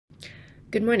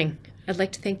Good morning. I'd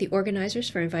like to thank the organizers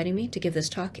for inviting me to give this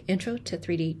talk, Intro to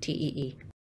 3D TEE.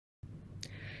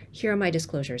 Here are my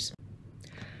disclosures.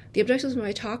 The objectives of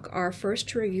my talk are first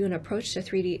to review an approach to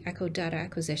 3D echo data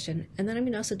acquisition, and then I'm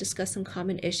going to also discuss some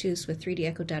common issues with 3D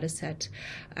echo dataset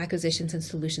acquisitions and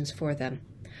solutions for them.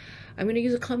 I'm going to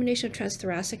use a combination of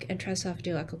transthoracic and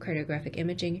transesophageal echocardiographic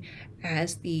imaging,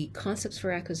 as the concepts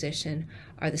for acquisition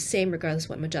are the same regardless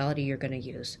what modality you're going to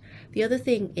use. The other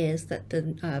thing is that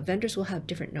the vendors will have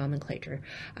different nomenclature.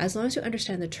 As long as you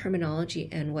understand the terminology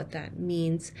and what that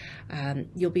means,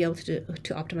 you'll be able to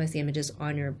optimize the images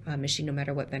on your machine no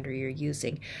matter what vendor you're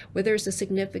using. Where there's a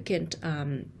significant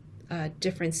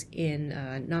difference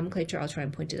in nomenclature, I'll try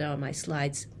and point it out on my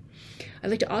slides. I'd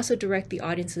like to also direct the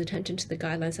audience's attention to the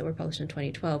guidelines that were published in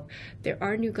 2012. There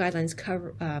are new guidelines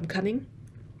coming.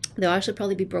 They'll actually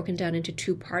probably be broken down into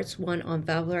two parts, one on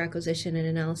valvular acquisition and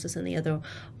analysis and the other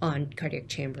on cardiac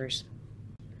chambers.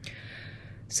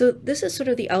 So this is sort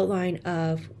of the outline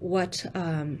of what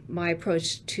my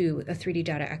approach to a 3D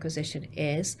data acquisition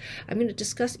is. I'm going to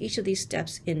discuss each of these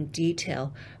steps in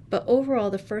detail, but overall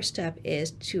the first step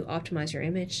is to optimize your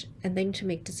image and then to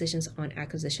make decisions on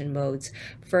acquisition modes.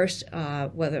 First,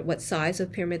 what size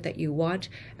of pyramid that you want,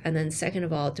 and then second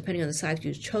of all, depending on the size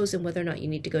you've chosen, whether or not you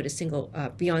need to go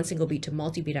to beyond single beat to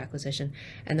multi-beat acquisition,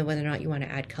 and then whether or not you want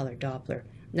to add color Doppler.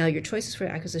 Now, your choices for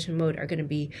acquisition mode are going to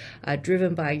be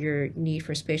driven by your need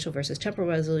for spatial versus temporal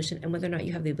resolution and whether or not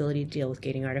you have the ability to deal with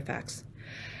gating artifacts.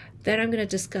 Then I'm going to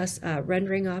discuss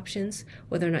rendering options,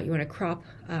 whether or not you want to crop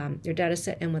your data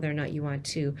set and whether or not you want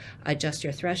to adjust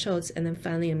your thresholds. And then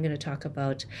finally, I'm going to talk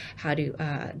about how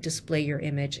to display your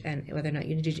image and whether or not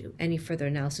you need to do any further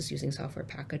analysis using software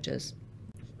packages.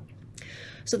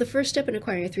 So the first step in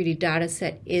acquiring a 3D data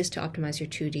set is to optimize your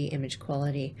 2D image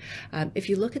quality. If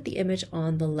you look at the image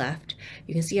on the left,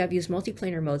 you can see I've used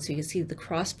multiplanar mode, so you can see the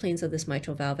cross planes of this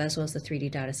mitral valve as well as the 3D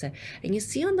data set. And you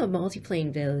see on the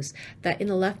multiplane views that in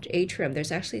the left atrium,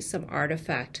 there's actually some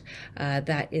artifact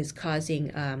that is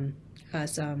causing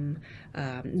some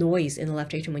noise in the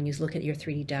left atrium when you look at your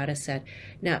 3D data set.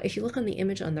 Now, if you look on the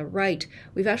image on the right,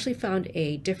 we've actually found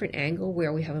a different angle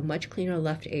where we have a much cleaner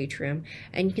left atrium,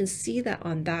 and you can see that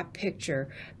on that picture,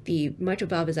 the mitral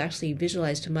valve is actually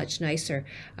visualized much nicer,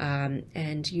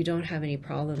 and you don't have any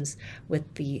problems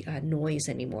with the noise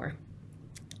anymore.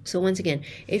 So once again,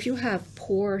 if you have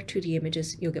poor 2D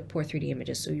images, you'll get poor 3D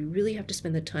images. So you really have to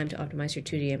spend the time to optimize your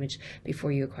 2D image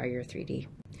before you acquire your 3D.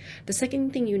 The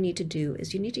second thing you need to do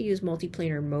is you need to use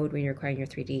multiplanar mode when you're acquiring your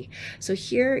 3D. So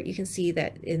here you can see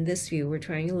that in this view, we're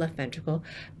trying a left ventricle.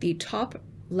 The top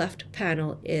left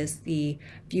panel is the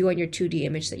view on your 2D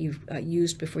image that you've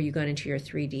used before you got into your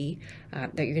 3D,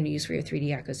 that you're going to use for your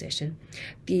 3D acquisition.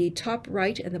 The top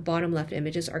right and the bottom left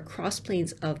images are cross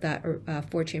planes of that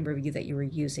 4-chamber view that you were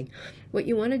using. What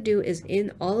you want to do is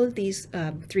in all of these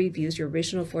three views, your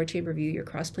original 4-chamber view, your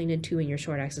cross plane and 2, and your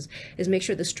short axis, is make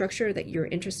sure the structure that you're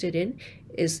interested in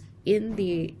is in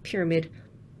the pyramid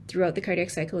throughout the cardiac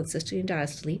cycle in systole and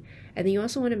diastole. And then you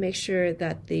also want to make sure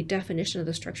that the definition of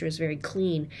the structure is very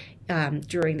clean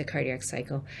during the cardiac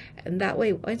cycle. And that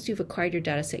way, once you've acquired your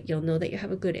data set, you'll know that you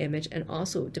have a good image. And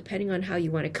also, depending on how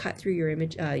you want to cut through your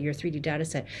image, your 3D data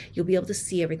set, you'll be able to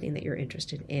see everything that you're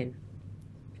interested in.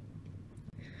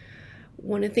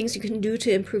 One of the things you can do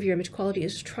to improve your image quality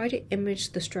is try to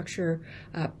image the structure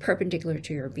perpendicular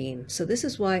to your beam. So this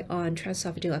is why on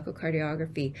transesophageal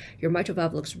echocardiography, your mitral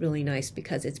valve looks really nice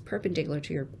because it's perpendicular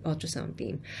to your ultrasound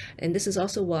beam. And this is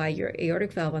also why your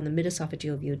aortic valve on the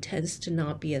mid-esophageal view tends to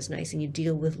not be as nice, and you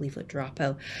deal with leaflet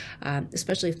dropout,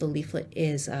 especially if the leaflet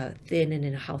is thin and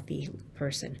in a healthy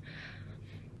person.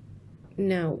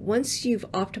 Now, once you've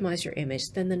optimized your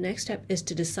image, then the next step is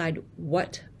to decide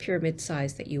what pyramid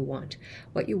size that you want.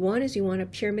 What you want is you want a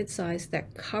pyramid size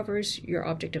that covers your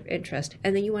object of interest,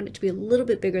 and then you want it to be a little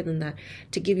bit bigger than that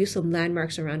to give you some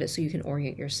landmarks around it so you can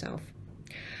orient yourself.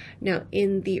 Now,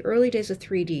 in the early days of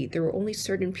 3D, there were only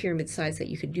certain pyramid sizes that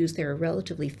you could use. They were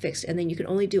relatively fixed, and then you could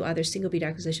only do either single beat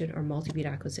acquisition or multi-beat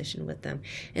acquisition with them.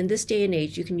 In this day and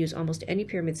age, you can use almost any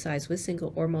pyramid size with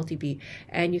single or multi-beat,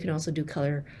 and you can also do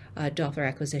color Doppler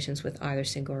acquisitions with either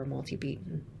single or multi-beat.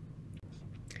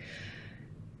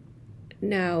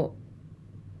 Now,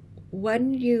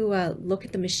 when you look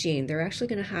at the machine, they're actually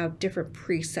going to have different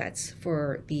presets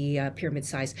for the pyramid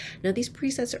size. Now, these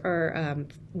presets are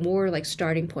more like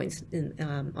starting points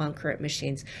on current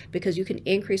machines, because you can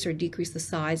increase or decrease the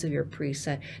size of your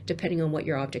preset depending on what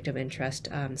your object of interest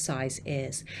size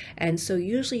is. And so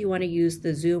usually you want to use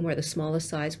the zoom or the smallest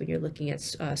size when you're looking at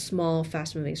small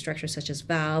fast-moving structures such as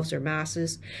valves or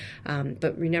masses.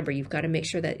 But remember, you've got to make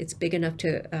sure that it's big enough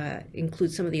to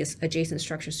include some of the adjacent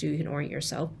structures so you can orient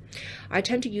yourself. I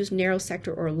tend to use narrow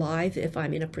sector or live if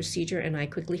I'm in a procedure and I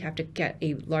quickly have to get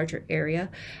a larger area,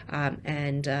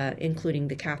 and including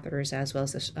the catheters as well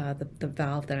as the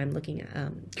valve that I'm looking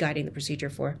at, guiding the procedure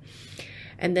for.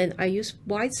 And then I use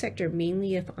wide sector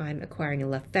mainly if I'm acquiring a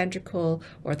left ventricle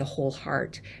or the whole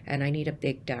heart and I need a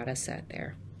big data set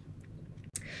there.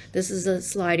 This is a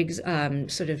slide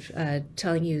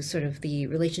telling you sort of the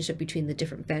relationship between the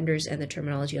different vendors and the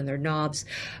terminology on their knobs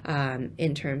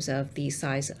in terms of the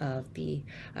size of the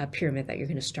pyramid that you're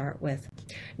going to start with.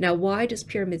 Now, why does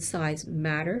pyramid size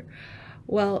matter?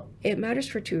 Well, it matters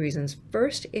for two reasons.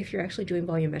 First, if you're actually doing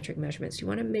volumetric measurements, you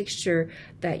want to make sure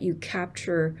that you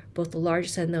capture both the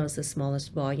largest and the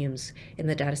smallest volumes in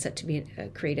the data set to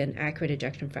create an accurate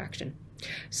ejection fraction.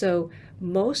 So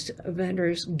most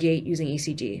vendors gate using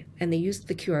ECG, and they use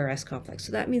the QRS complex.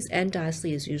 So that means end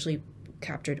diastole is usually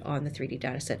captured on the 3D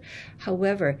dataset.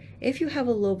 However, if you have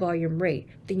a low volume rate,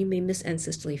 then you may miss end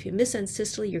systole. If you miss end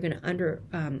systole, you're going to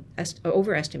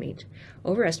overestimate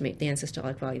the end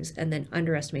systolic volumes and then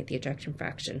underestimate the ejection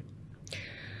fraction.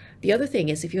 The other thing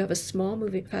is, if you have a small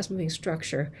fast-moving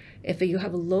structure, if you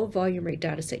have a low volume rate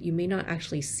dataset, you may not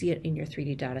actually see it in your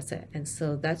 3D dataset. And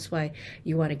so that's why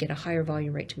you want to get a higher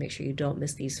volume rate to make sure you don't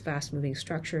miss these fast-moving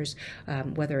structures,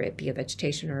 whether it be a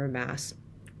vegetation or a mass.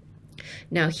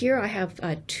 Now here I have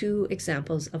two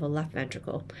examples of a left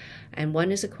ventricle, and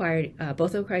one is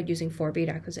both acquired using 4-beat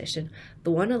acquisition. The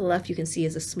one on the left you can see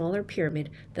is a smaller pyramid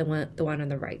than the one on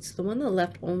the right. So the one on the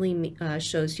left only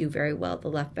shows you very well the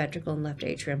left ventricle and left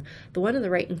atrium. The one on the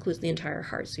right includes the entire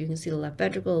heart, so you can see the left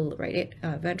ventricle, right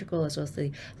ventricle, as well as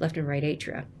the left and right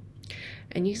atria.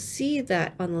 And you see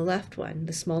that on the left one,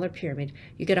 the smaller pyramid,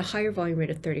 you get a higher volume rate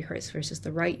of 30 Hertz versus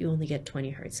the right, you only get 20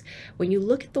 Hertz. When you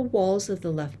look at the walls of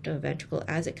the left ventricle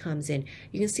as it comes in,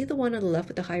 you can see the one on the left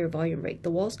with the higher volume rate.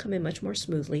 The walls come in much more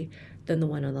smoothly than the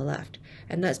one on the left.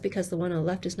 And that's because the one on the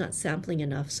left is not sampling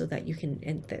enough so that you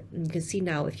can see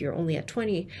now if you're only at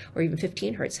 20 or even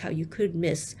 15 Hertz, how you could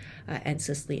miss end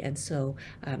systole and so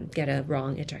get a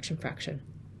wrong ejection fraction.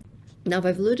 Now,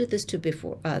 I've alluded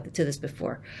to this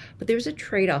before, but there's a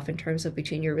trade-off in terms of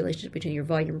your relationship between your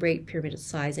volume rate, pyramid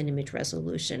size, and image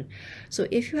resolution. So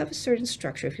if you have a certain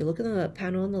structure, if you look at the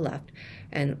panel on the left,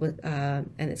 and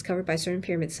it's covered by a certain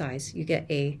pyramid size, you get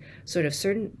a sort of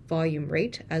certain volume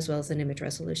rate as well as an image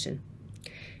resolution.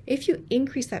 If you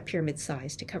increase that pyramid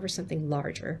size to cover something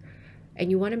larger,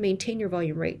 and you want to maintain your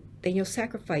volume rate, then you'll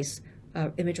sacrifice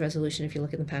image resolution if you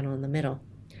look at the panel in the middle.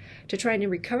 To try and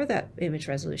recover that image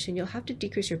resolution, you'll have to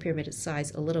decrease your pyramid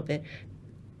size a little bit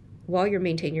while you're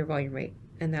maintaining your volume rate,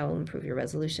 and that will improve your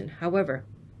resolution. However,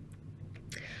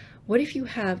 what if you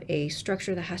have a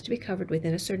structure that has to be covered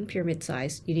within a certain pyramid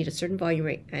size, you need a certain volume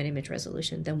rate and image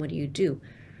resolution, then what do?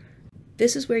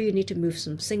 This is where you need to move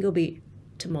from single beat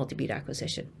to multi-beat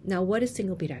acquisition. Now, what is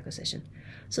single beat acquisition?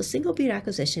 So single beat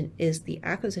acquisition is the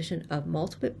acquisition of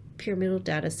multiple pyramidal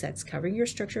data sets covering your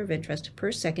structure of interest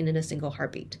per second in a single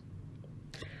heartbeat.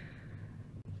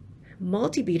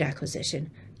 Multi-beat acquisition,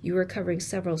 you are covering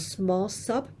several small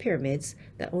sub-pyramids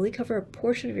that only cover a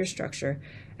portion of your structure,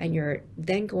 and you're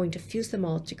then going to fuse them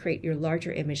all to create your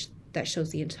larger image that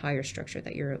shows the entire structure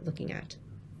that you're looking at.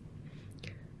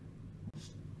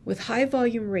 With high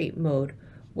volume rate mode,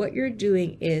 what you're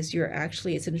doing is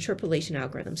it's an interpolation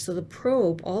algorithm. So the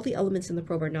probe, all the elements in the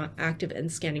probe are not active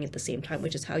and scanning at the same time,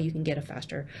 which is how you can get a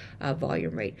faster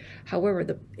volume rate. However,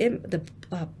 the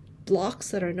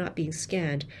blocks that are not being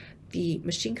scanned, the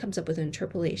machine comes up with an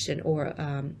interpolation or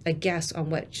a guess on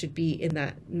what should be in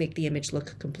that, make the image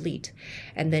look complete.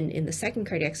 And then in the second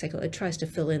cardiac cycle, it tries to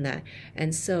fill in that.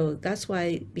 And so that's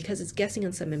why, because it's guessing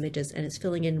on some images and it's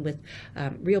filling in with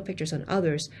real pictures on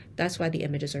others, that's why the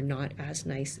images are not as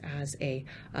nice as a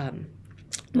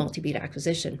multi-beat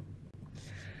acquisition.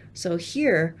 So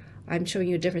here, I'm showing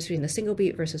you a difference between the single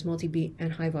beat versus multi-beat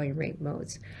and high volume rate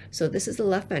modes. So this is the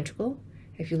left ventricle.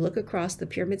 If you look across, the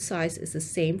pyramid size is the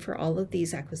same for all of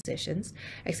these acquisitions,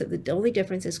 except the only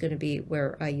difference is going to be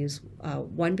where I use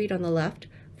 1 beat on the left,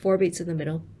 4 beats in the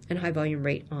middle, and high volume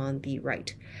rate on the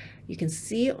right. You can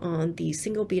see on the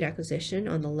single beat acquisition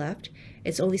on the left,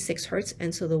 it's only 6 Hertz,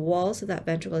 and so the walls of that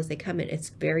ventricle as they come in, it's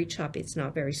very choppy, it's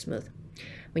not very smooth.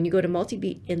 When you go to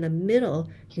multi-beat in the middle,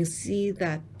 you can see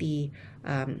that the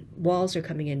walls are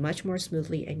coming in much more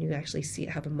smoothly, and you actually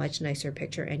have a much nicer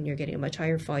picture, and you're getting a much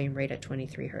higher volume rate at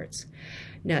 23 Hertz.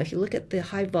 Now, if you look at the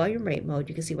high volume rate mode,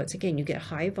 you can see once again, you get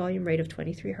high volume rate of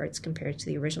 23 Hertz compared to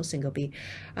the original single beat,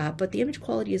 but the image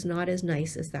quality is not as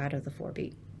nice as that of the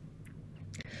 4-beat.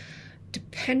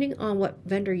 Depending on what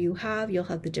vendor you have, you'll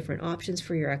have the different options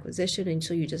for your acquisition, and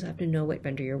so you just have to know what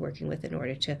vendor you're working with in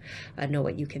order to know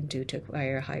what you can do to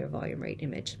acquire a higher volume rate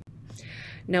image.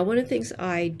 Now, one of the things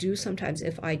I do sometimes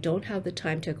if I don't have the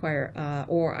time to acquire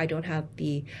or I don't have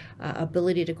the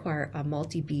ability to acquire a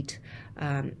multi-beat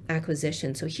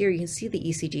acquisition. So here you can see the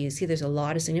ECG. You see there's a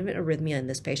lot of significant arrhythmia in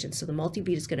this patient. So the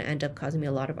multi-beat is going to end up causing me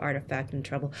a lot of artifact and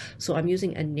trouble. So I'm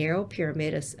using a narrow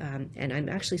pyramid and I'm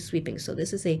actually sweeping. So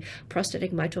this is a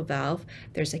prosthetic mitral valve.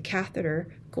 There's a catheter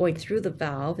going through the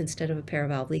valve instead of a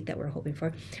paravalve leak that we're hoping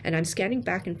for. And I'm scanning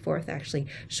back and forth actually,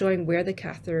 showing where the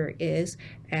catheter is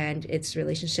and its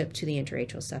relationship to the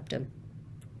interatrial septum.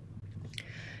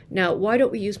 Now, why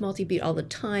don't we use multi-beat all the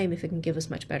time if it can give us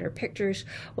much better pictures?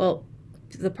 Well,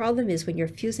 the problem is when you're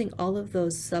fusing all of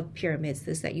those sub-pyramids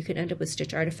is that you can end up with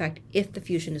stitch artifact if the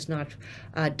fusion is not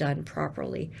done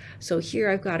properly. So here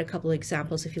I've got a couple of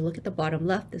examples. If you look at the bottom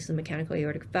left, this is a mechanical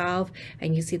aortic valve,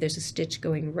 and you see there's a stitch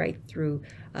going right through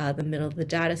the middle of the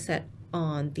data set.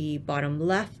 On the bottom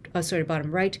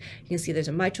bottom right, you can see there's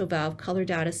a mitral valve color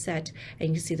data set, and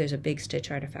you can see there's a big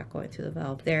stitch artifact going through the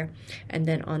valve there. And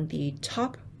then on the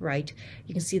top right,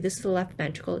 you can see this is the left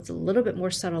ventricle. It's a little bit more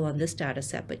subtle on this data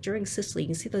set, but during systole, you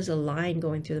can see there's a line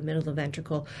going through the middle of the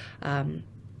ventricle, and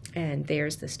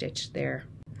there's the stitch there.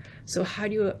 So how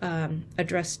do you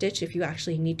address stitch if you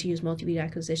actually need to use multi-beat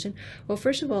acquisition? Well,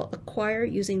 first of all, acquire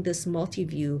using this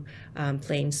multi-view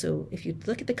plane. So if you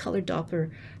look at the colored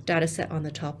Doppler data set on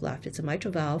the top left, it's a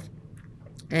mitral valve.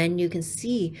 And you can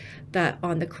see that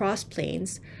on the cross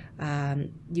planes,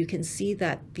 you can see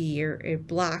that they're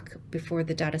black before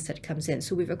the data set comes in.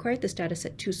 So we've acquired this data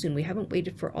set too soon. We haven't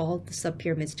waited for all the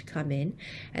sub-pyramids to come in,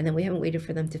 and then we haven't waited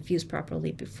for them to fuse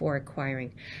properly before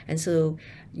acquiring. And so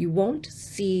you won't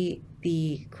see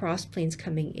the cross planes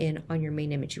coming in on your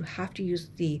main image. You have to use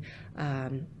the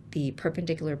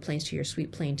perpendicular planes to your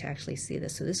sweep plane to actually see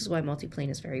this. So this is why multi-plane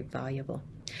is very valuable.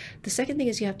 The second thing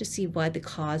is you have to see why the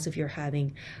cause of your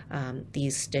having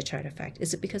these stitch artifact.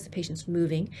 Is it because the patient's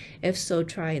moving? If so,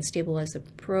 try and stabilize the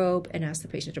probe and ask the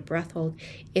patient to breath hold.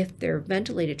 If they're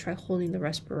ventilated, try holding the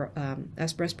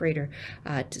respirator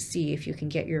to see if you can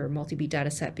get your multi-beat data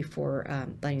set before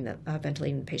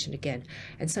ventilating the patient again.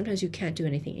 And sometimes you can't do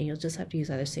anything, and you'll just have to use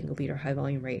either single beat or high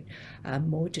volume rate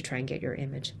mode to try and get your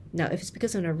image. Now, if it's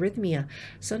because of an arrhythmia,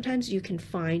 sometimes you can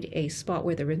find a spot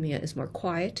where the arrhythmia is more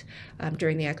quiet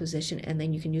during the acquisition, and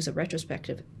then you can use a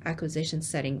retrospective acquisition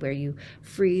setting where you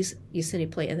freeze, you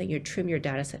cineplate, and then you trim your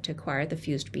data set to acquire the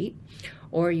fused beat.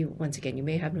 Or you, once again, you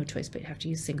may have no choice, but you have to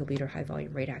use single beat or high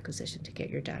volume rate acquisition to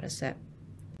get your data set.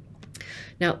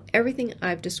 Now, everything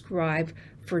I've described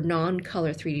for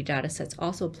non-color 3D data sets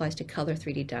also applies to color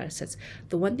 3D data sets.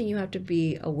 The one thing you have to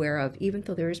be aware of, even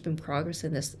though there has been progress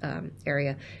in this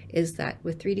area, is that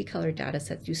with 3D color data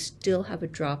sets, you still have a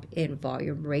drop in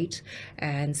volume rate.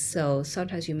 And so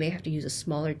sometimes you may have to use a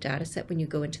smaller data set when you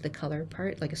go into the color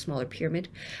part, like a smaller pyramid,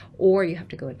 or you have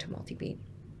to go into multi-beat.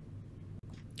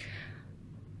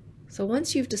 So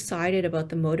once you've decided about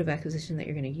the mode of acquisition that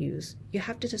you're going to use, you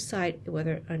have to decide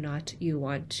whether or not you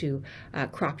want to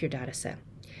crop your data set.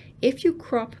 If you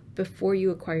crop before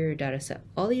you acquire your data set,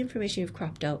 all the information you've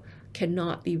cropped out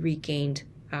cannot be regained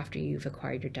after you've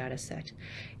acquired your data set.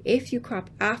 If you crop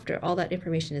after, all that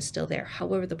information is still there.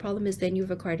 However, the problem is then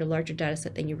you've acquired a larger data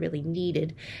set than you really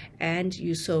needed, and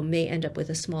you so may end up with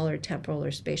a smaller temporal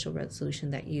or spatial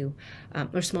resolution that you,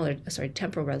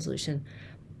 temporal resolution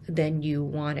than you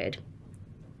wanted.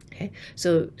 Okay,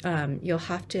 so you'll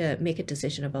have to make a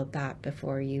decision about that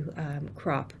before you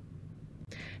crop.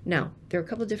 Now, there are a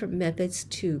couple of different methods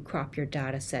to crop your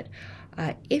data set.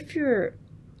 If your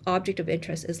object of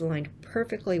interest is aligned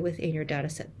perfectly within your data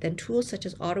set, then tools such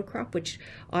as auto crop, which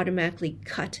automatically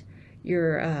cut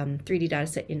your 3D data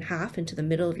set in half into the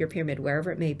middle of your pyramid,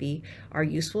 wherever it may be, are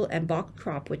useful, and box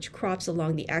crop, which crops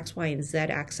along the X, Y, and Z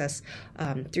axis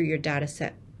through your data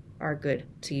set, are good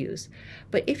to use.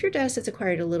 But if your data set's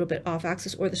acquired a little bit off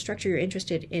axis, or the structure you're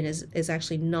interested in is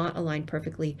actually not aligned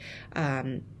perfectly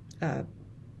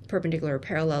perpendicular or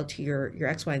parallel to your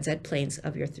X, Y, and Z planes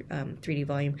of your 3D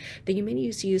volume, then you may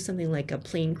need to use something like a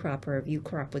plane crop or a view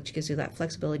crop, which gives you that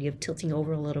flexibility of tilting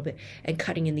over a little bit and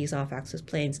cutting in these off-axis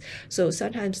planes. So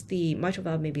sometimes the mitral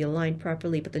valve may be aligned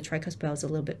properly, but the tricuspid valve is a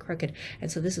little bit crooked,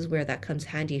 and so this is where that comes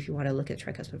handy if you want to look at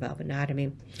tricuspid valve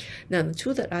anatomy. Now, the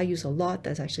tool that I use a lot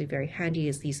that's actually very handy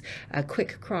is these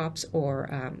quick crops, or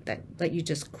that let you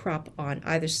just crop on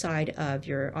either side of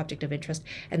your object of interest,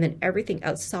 and then everything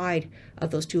outside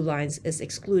of those two lines is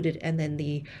excluded, and then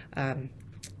the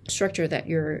structure that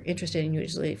you're interested in,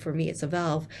 usually for me it's a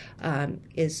valve,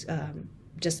 is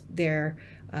just there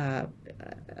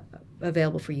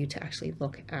available for you to actually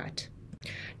look at.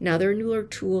 Now, there are newer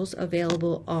tools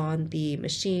available on the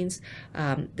machines.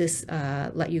 This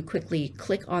let you quickly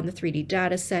click on the 3D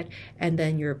data set, and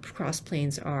then your cross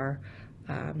planes are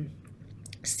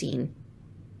seen.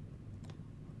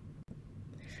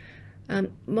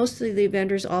 Most of the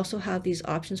vendors also have these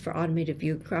options for automated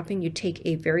view cropping. You take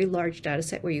a very large data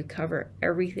set where you cover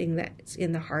everything that's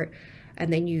in the heart,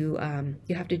 and then you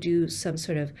have to do some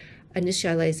sort of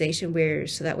initialization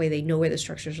so that way they know where the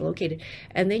structures are located,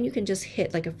 and then you can just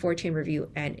hit like a 4-chamber view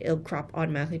and it'll crop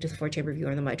automatically to the 4-chamber view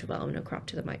on the mitral valve, and it'll crop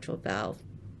to the mitral valve.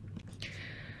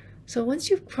 So once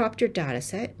you've cropped your data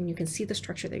set and you can see the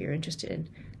structure that you're interested in,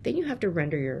 then you have to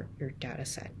render your data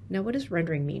set. Now, what does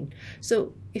rendering mean?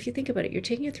 So if you think about it, you're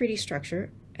taking a 3D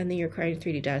structure and then you're creating a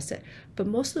 3D data set, but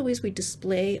most of the ways we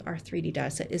display our 3D data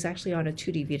set is actually on a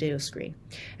 2D video screen.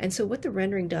 And so what the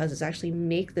rendering does is actually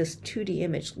make this 2D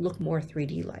image look more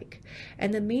 3D-like.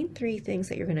 And the main three things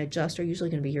that you're going to adjust are usually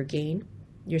going to be your gain,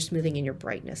 your smoothing, and your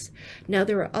brightness. Now,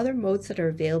 there are other modes that are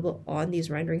available on these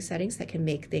rendering settings that can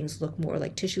make things look more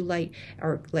like tissue light,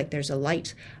 or like there's a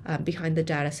light behind the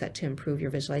data set to improve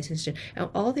your visualization. And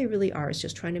all they really are is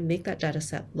just trying to make that data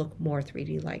set look more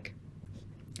 3D-like.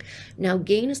 Now,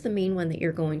 gain is the main one that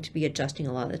you're going to be adjusting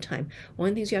a lot of the time. One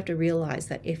of the things you have to realize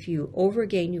that if you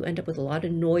overgain, you end up with a lot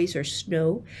of noise or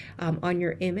snow on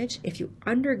your image. If you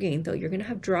undergain, though, you're going to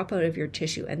have dropout of your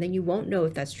tissue, and then you won't know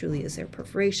if that's truly, is there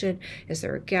perforation, is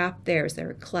there a gap there, is there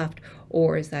a cleft,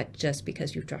 or is that just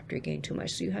because you've dropped your gain too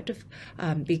much. So you have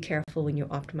to be careful when you're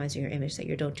optimizing your image that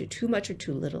you don't do too much or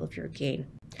too little of your gain.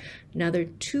 Now, there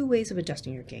are two ways of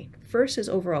adjusting your gain. First is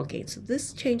overall gain. So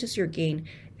this changes your gain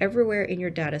everywhere in your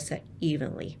data set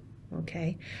evenly.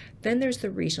 Okay. Then there's the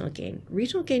regional gain.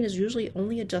 Regional gain is usually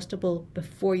only adjustable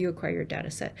before you acquire your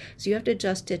data set. So you have to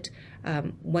adjust it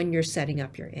when you're setting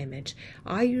up your image.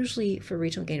 I usually, for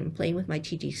regional gain, I'm playing with my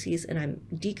TGCs, and I'm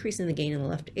decreasing the gain in the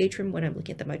left atrium when I'm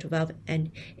looking at the mitral valve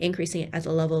and increasing it at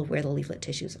the level of where the leaflet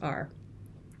tissues are.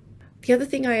 The other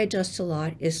thing I adjust a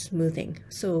lot is smoothing.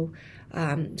 So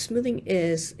smoothing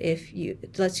is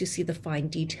it lets you see the fine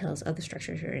details of the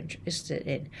structures you're interested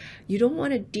in. You don't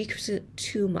want to decrease it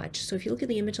too much. So if you look at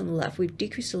the image on the left, we've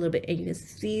decreased a little bit, and you can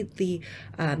see the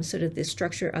sort of the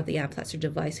structure of the amplatzer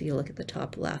device if you look at the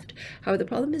top left. However, the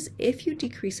problem is if you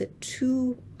increase it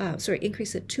too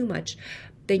much,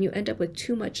 then you end up with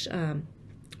too much,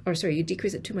 you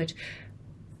decrease it too much,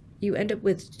 you end up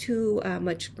with too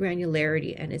much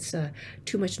granularity, and it's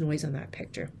too much noise on that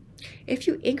picture. If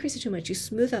you increase it too much, you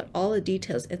smooth out all the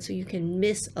details, and so you can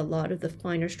miss a lot of the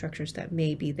finer structures that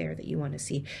may be there that you want to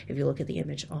see if you look at the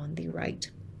image on the right.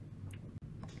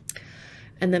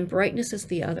 And then brightness is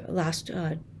the last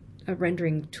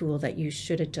rendering tool that you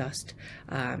should adjust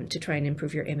to try and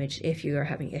improve your image if you are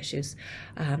having issues.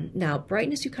 Now,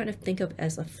 brightness you kind of think of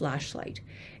as a flashlight.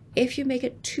 If you make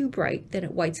it too bright, then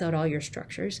it whites out all your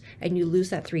structures and you lose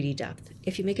that 3D depth.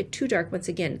 If you make it too dark, once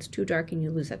again, it's too dark and you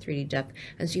lose that 3D depth.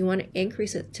 And so you want to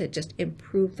increase it to just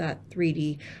improve that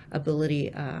 3D ability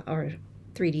or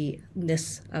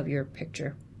 3D-ness of your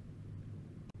picture.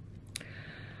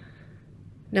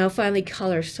 Now, finally,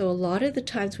 color. So a lot of the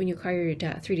times when you acquire your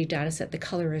 3D data set, the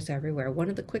color is everywhere. One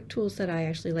of the quick tools that I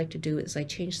actually like to do is I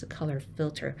change the color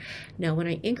filter. Now, when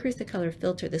I increase the color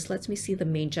filter, this lets me see the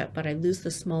main jet, but I lose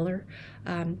the smaller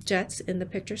jets in the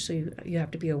picture, so you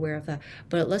have to be aware of that.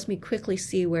 But it lets me quickly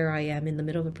see where I am in the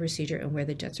middle of a procedure and where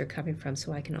the jets are coming from,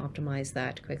 so I can optimize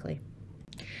that quickly.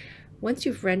 Once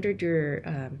you've rendered your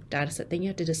data set, then you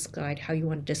have to decide how you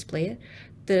want to display it.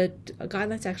 The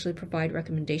guidelines actually provide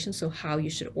recommendations, so how you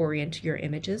should orient your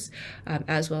images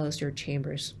as well as your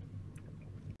chambers.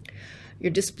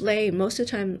 Your display, most of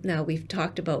the time now we've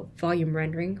talked about volume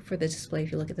rendering for the display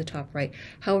if you look at the top right.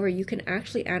 However, you can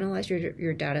actually analyze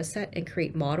your data set and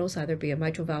create models, either be a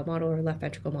mitral valve model or a left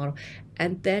ventricle model,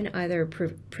 and then either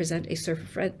present a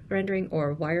surface rendering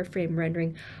or wireframe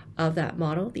rendering of that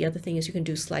model. The other thing is you can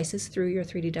do slices through your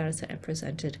 3D data set and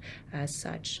present it as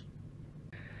such.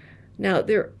 Now,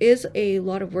 there is a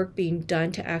lot of work being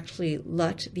done to actually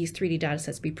let these 3D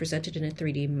datasets be presented in a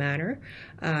 3D manner.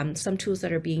 Some tools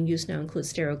that are being used now include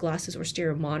stereo glasses or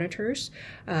stereo monitors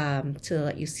to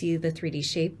let you see the 3D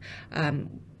shape.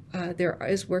 There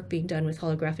is work being done with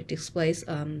holographic displays.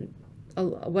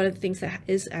 One of the things that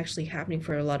is actually happening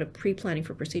for a lot of pre-planning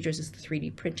for procedures is the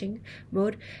 3D printing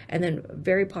mode. And then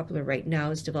very popular right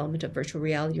now is development of virtual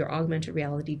reality or augmented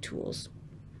reality tools.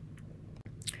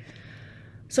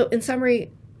 So in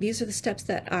summary, these are the steps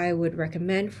that I would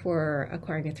recommend for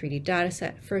acquiring a 3D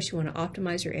dataset. First, you want to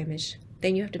optimize your image.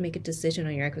 Then you have to make a decision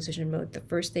on your acquisition mode. The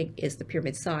first thing is the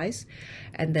pyramid size.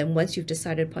 And then once you've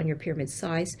decided upon your pyramid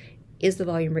size, is the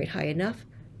volume rate high enough?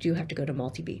 Do you have to go to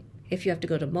multi-beat? If you have to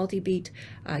go to multi-beat,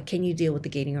 can you deal with the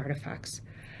gating artifacts?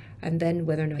 And then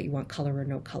whether or not you want color or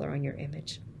no color on your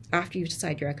image. After you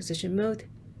decide your acquisition mode,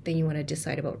 then you want to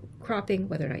decide about cropping,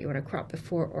 whether or not you want to crop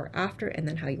before or after, and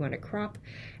then how you want to crop.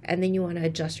 And then you want to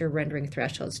adjust your rendering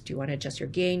thresholds. Do you want to adjust your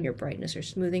gain, your brightness, or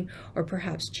smoothing, or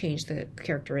perhaps change the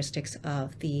characteristics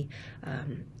of the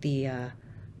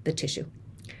tissue?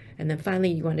 And then finally,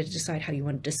 you want to decide how you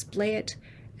want to display it,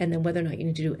 and then whether or not you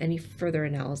need to do any further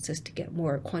analysis to get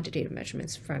more quantitative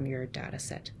measurements from your data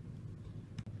set.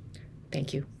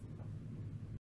 Thank you.